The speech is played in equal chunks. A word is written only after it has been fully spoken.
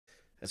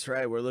That's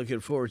right. We're looking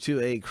forward to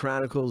a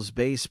Chronicles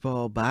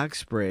baseball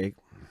box break.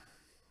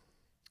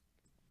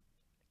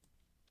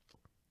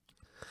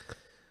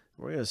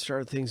 We're going to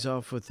start things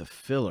off with the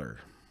filler.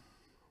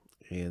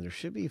 And there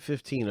should be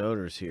 15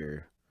 owners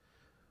here.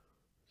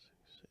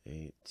 6,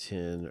 8,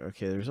 10.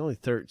 Okay, there's only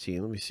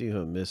 13. Let me see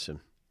who I'm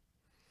missing.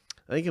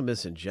 I think I'm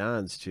missing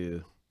John's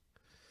too.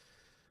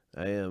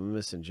 I am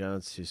missing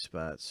John's 2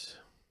 spots.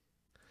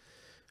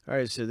 All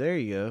right, so there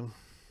you go.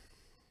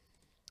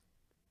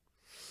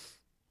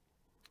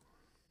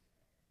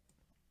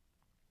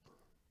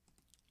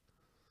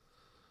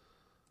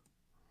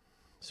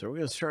 So we're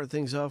going to start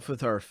things off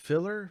with our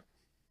filler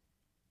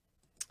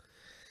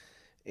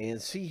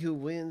and see who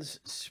wins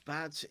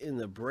spots in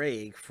the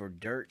break for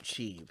dirt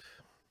cheap.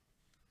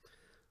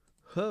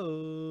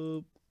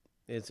 Hope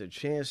it's a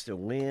chance to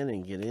win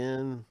and get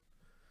in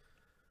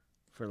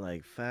for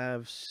like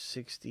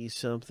 560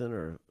 something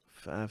or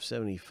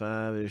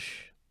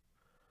 575-ish.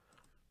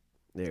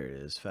 There it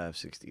is,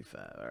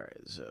 565. All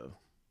right, so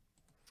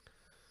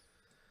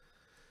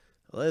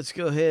let's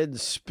go ahead and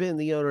spin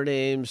the owner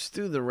names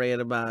through the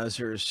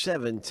randomizer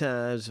 7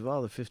 times of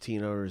all the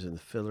 15 owners in the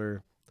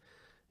filler.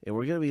 And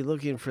we're going to be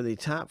looking for the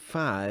top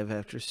 5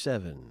 after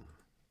 7.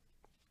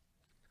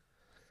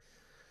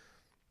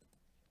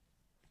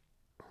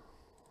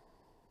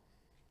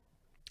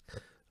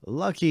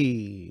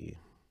 Lucky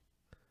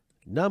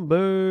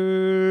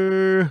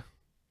number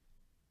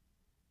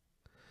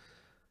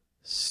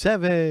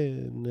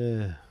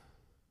 7.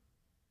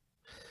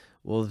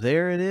 Well,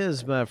 there it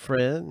is, my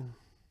friend.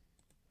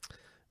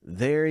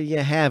 There you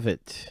have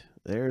it.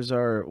 There's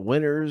our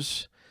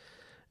winners.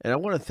 And I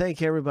want to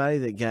thank everybody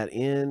that got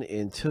in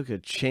and took a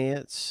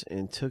chance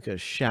and took a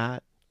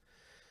shot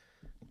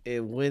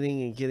at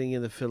winning and getting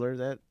in the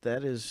filler.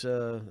 That's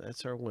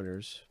our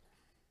winners.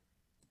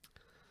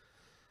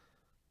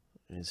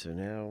 And so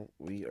now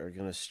we are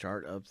going to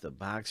start up the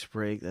box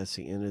break. That's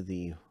the end of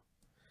the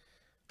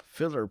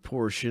filler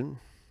portion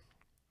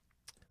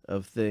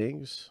of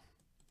things.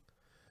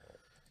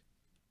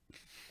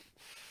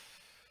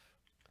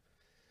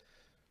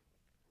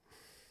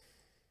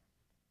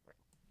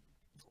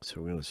 So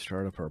we're going to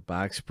start up our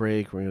box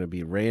break. We're going to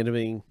be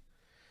randoming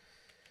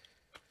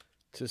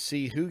to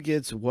see who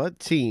gets what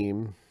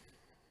team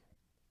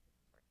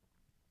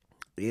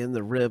in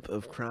the rip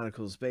of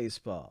Chronicles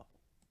baseball.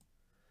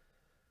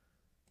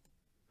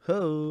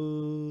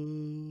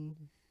 Ho!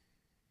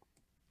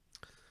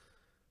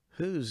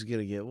 Who's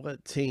going to get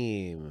what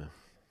team?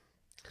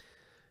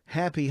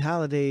 Happy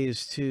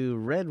holidays to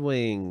Red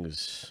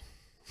Wings.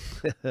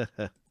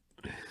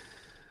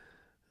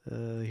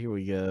 Here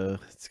we go.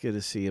 It's good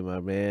to see you, my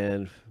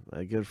man,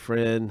 my good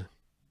friend.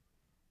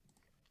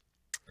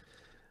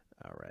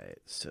 All right,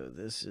 so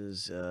this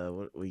is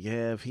what we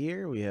have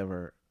here. We have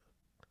our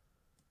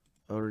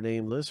owner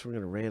name list. We're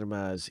going to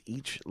randomize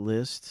each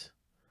list.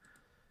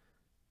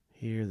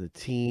 Here are the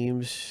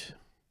teams.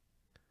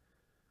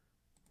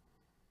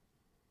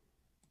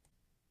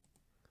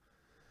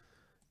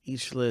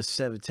 Each list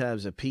 7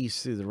 times a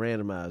piece through the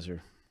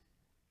randomizer.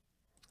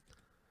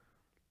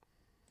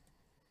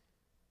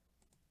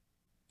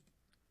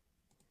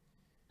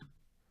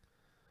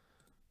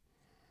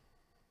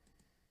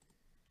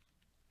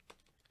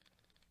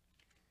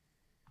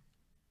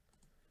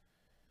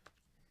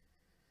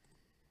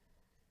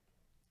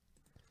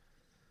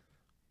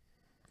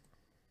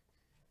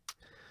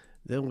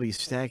 Then we'll be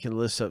stacking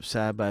lists up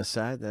side by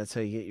side. That's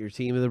how you get your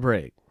team of the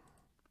break.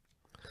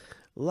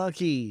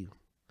 Lucky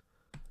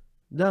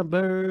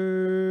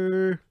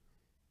number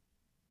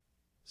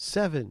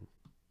 7.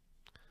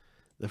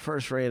 The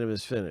first random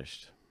is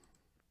finished.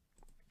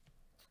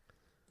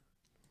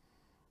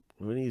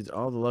 We need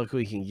all the luck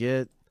we can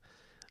get.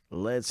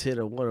 Let's hit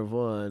a 1 of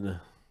 1.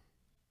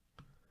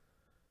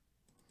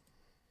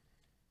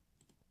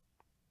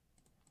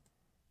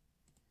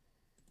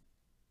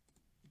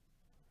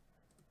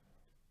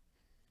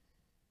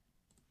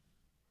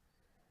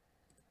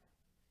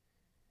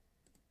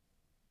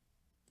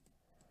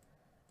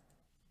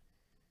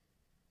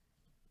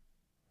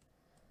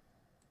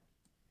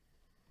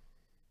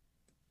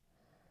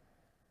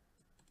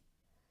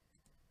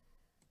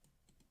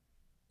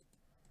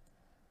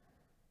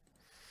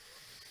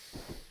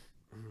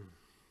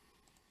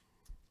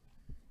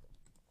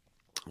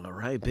 All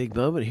right, big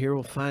moment here.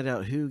 We'll find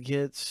out who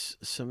gets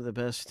some of the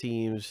best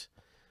teams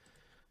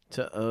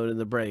to own in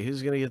the break.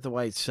 Who's going to get the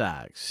White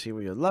Sox? Here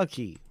we go.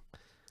 Lucky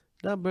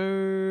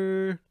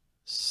number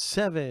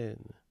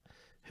 7.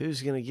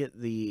 Who's going to get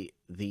the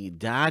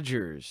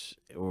Dodgers?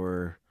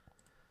 Or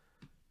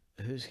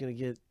who's going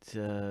to get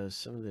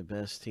some of the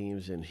best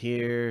teams in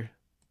here?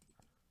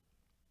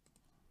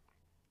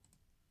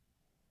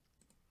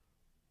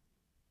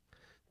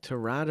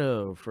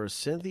 Toronto for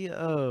Cynthia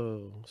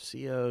O.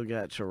 CO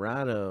got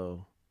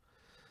Toronto.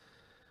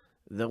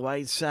 The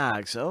White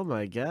Sox. Oh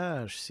my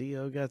gosh.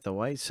 CO got the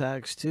White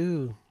Sox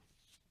too.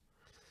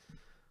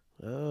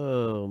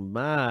 Oh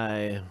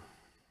my.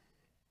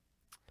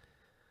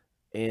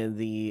 And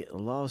the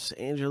Los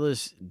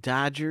Angeles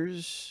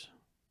Dodgers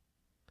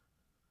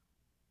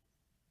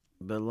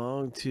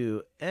belong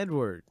to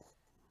Edward.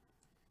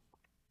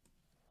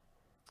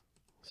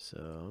 So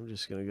I'm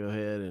just going to go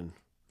ahead and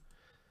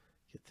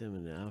get them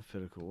in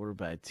alphabetical order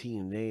by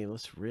team name.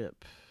 Let's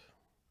rip.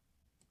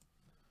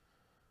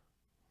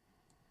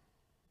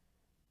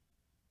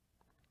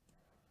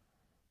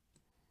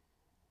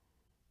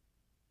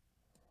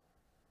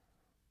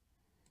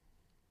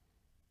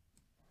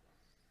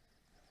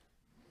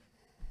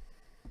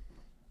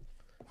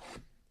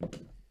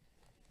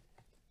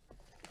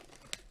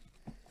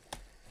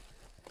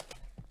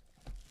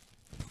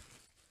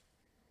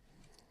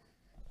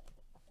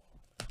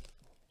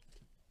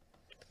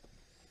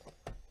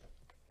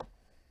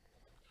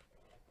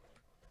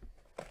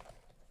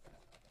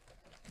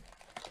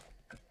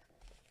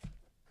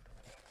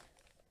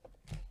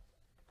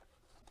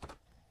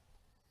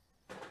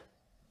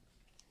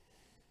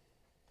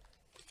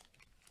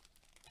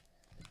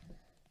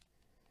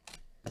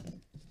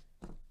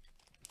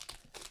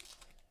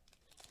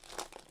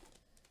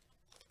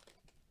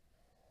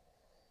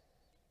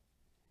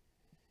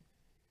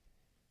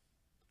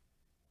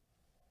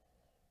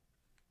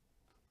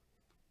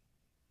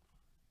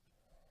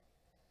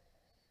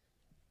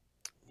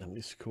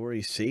 Miss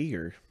Corey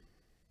Seager.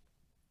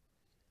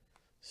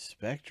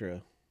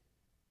 Spectra.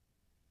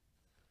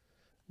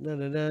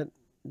 None.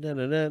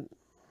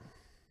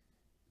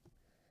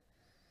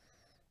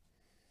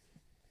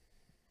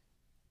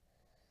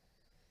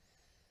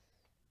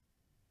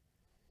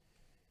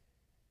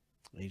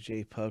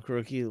 AJ Puck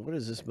rookie. What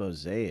is this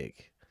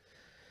mosaic?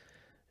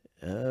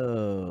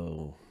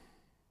 Oh.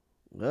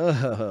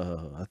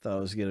 Oh, I thought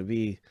it was going to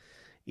be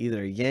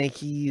either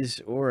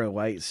Yankees or a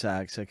White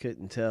Sox. I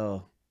couldn't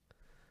tell.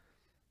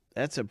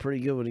 That's a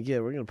pretty good one to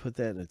get. We're going to put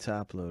that in the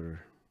top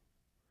loader.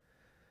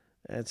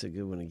 That's a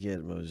good one to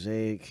get.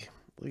 Mosaic.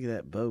 Look at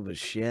that Bo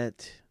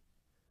Bichette.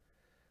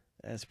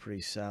 That's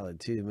pretty solid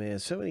too, man.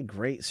 So many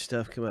great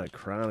stuff come out of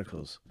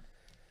Chronicles.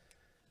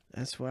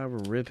 That's why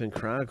we're ripping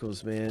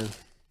Chronicles, man.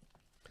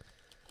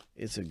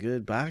 It's a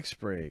good box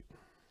break.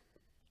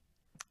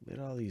 Look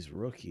at all these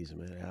rookies,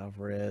 man.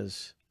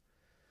 Alvarez.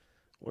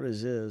 What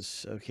is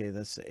this? Okay,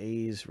 that's the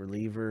A's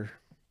reliever.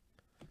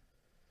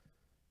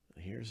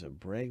 Here's a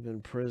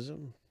Bregman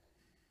Prism.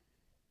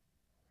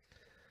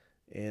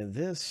 And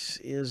this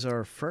is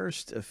our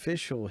first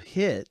official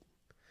hit.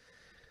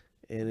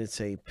 And it's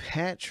a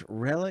patch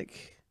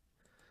relic.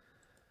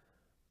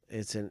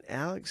 It's an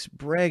Alex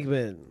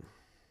Bregman.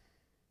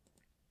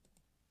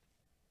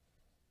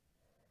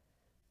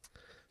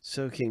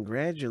 So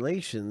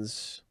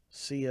congratulations,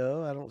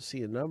 CO. I don't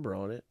see a number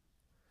on it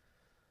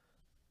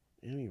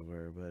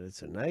anywhere, but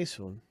it's a nice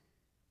one.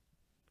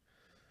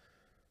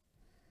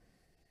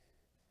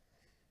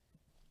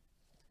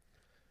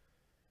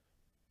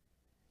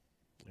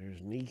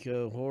 There's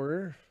Nico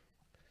Horner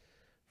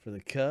for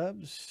the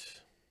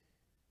Cubs.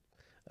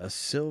 A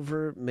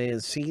silver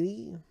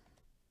Mancini.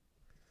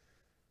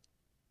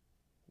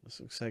 This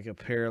looks like a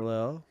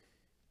parallel.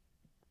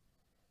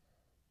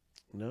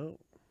 No.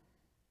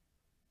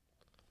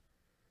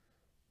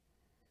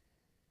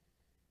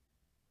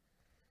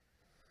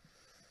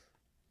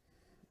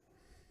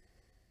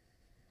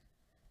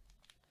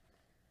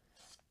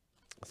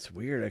 It's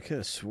weird. I could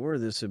have swore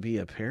this would be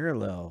a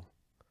parallel.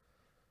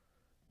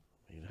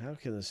 I mean, how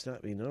can this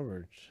not be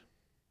numbered?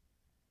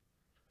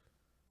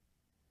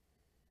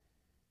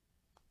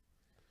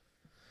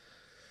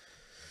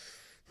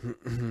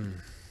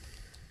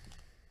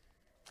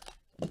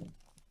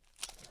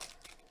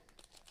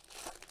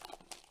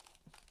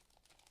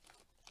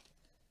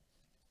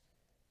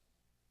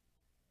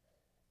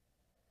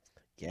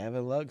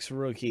 Gavin Lux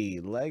rookie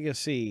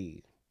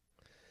legacy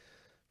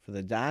for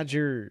the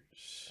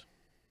Dodgers.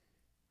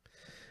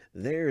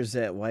 There's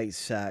that White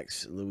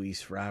Sox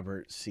Luis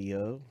Robert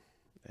CO.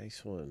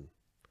 Nice one.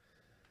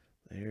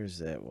 There's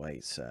that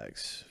White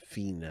Sox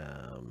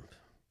phenom.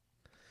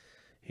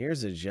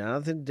 Here's a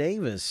Jonathan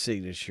Davis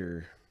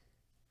signature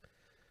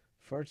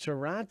for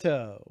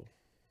Toronto.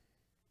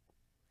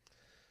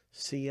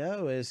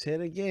 CO is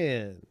hit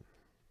again.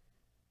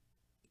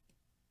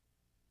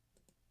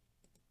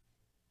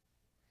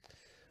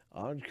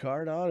 On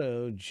card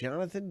auto,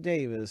 Jonathan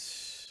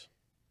Davis.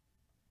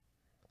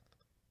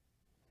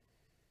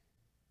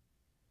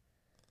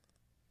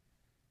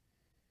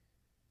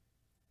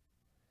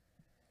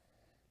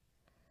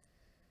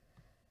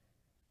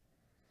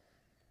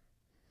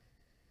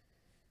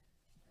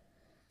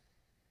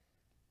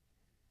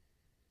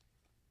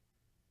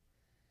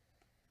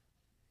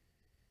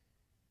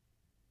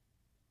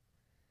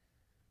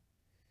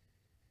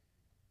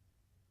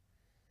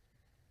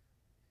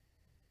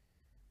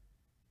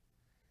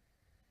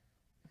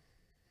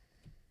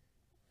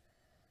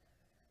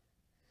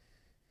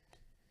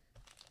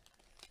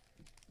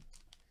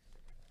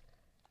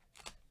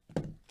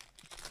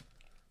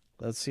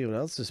 Let's see what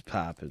else is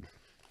popping.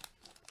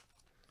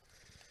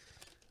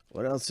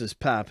 What else is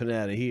popping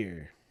out of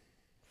here?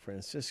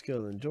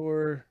 Francisco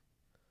Lindor,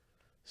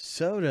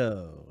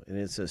 Soto, and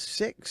it's a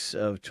 6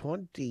 of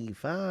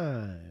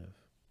 25.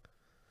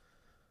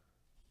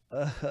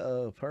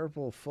 Oh,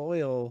 purple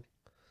foil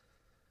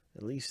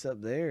At least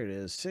up there it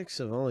is. 6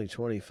 of only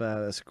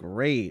 25. That's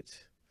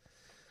great.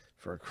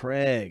 For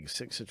Craig,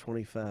 6 of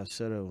 25.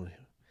 Soto.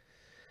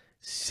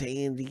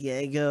 San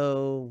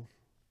Diego.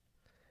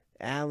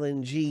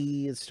 Alan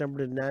G. It's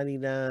numbered to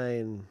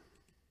 99.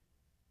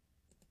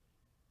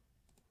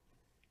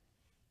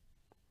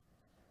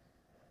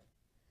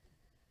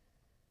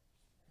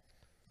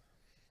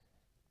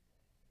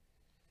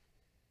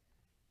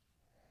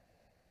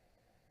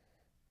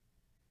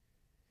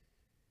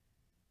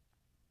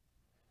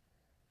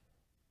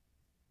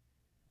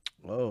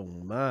 Oh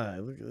my,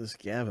 look at this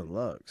Gavin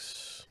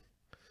Lux.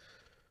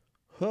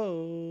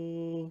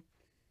 Ho!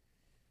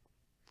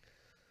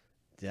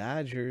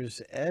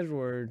 Dodgers,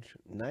 Edward.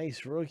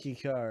 Nice rookie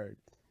card.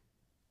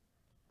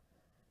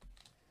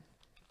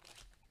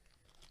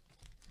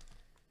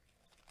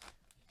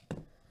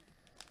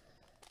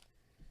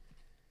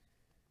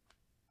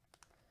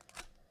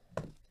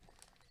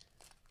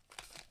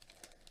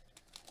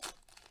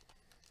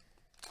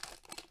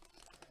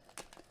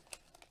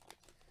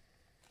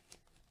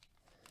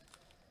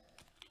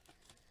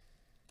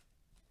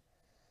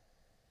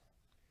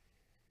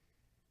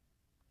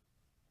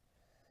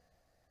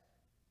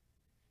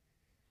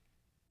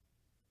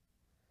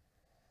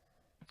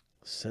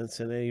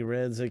 Cincinnati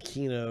Reds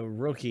Aquino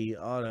rookie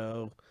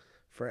auto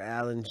for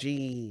Alan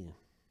G.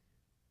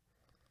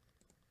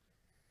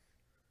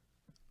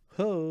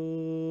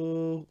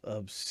 Ho!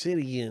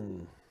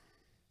 Obsidian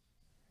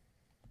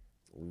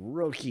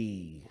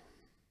rookie.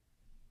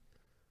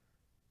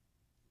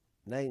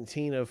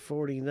 19 of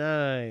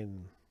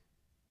 49.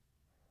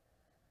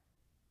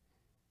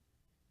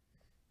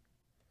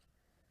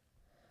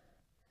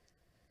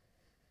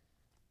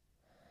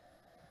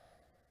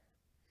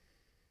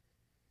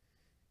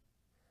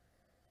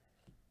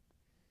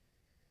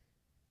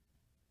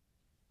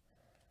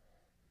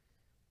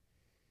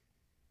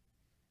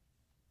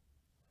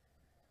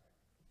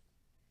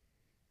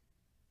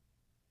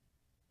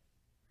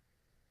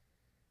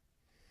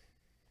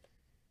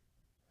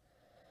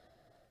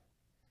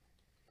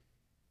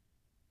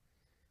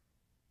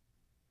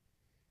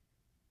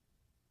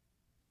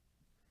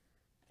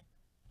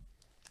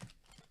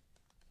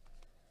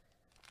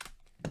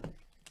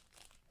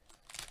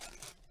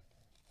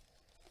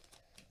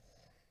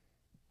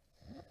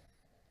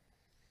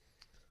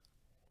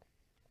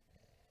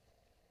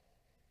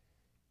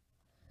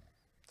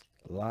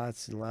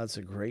 Lots and lots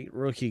of great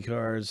rookie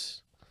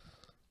cards.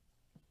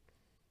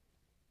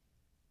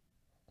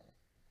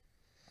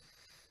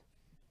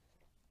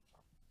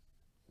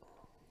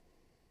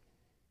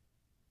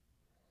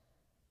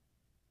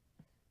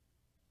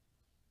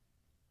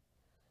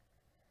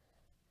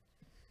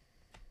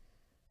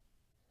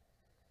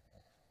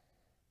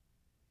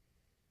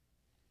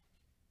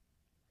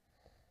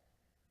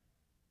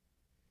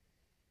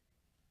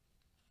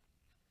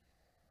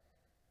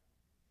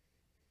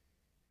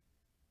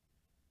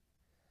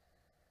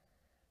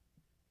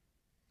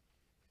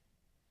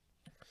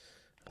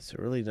 It's a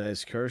really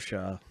nice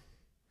Kershaw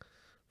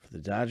for the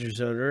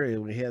Dodgers owner,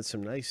 and we had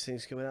some nice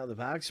things coming out of the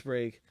box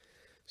break.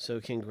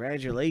 So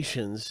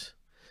congratulations.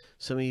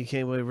 Some of you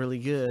came away really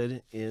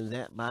good in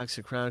that box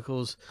of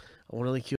Chronicles. I want to link you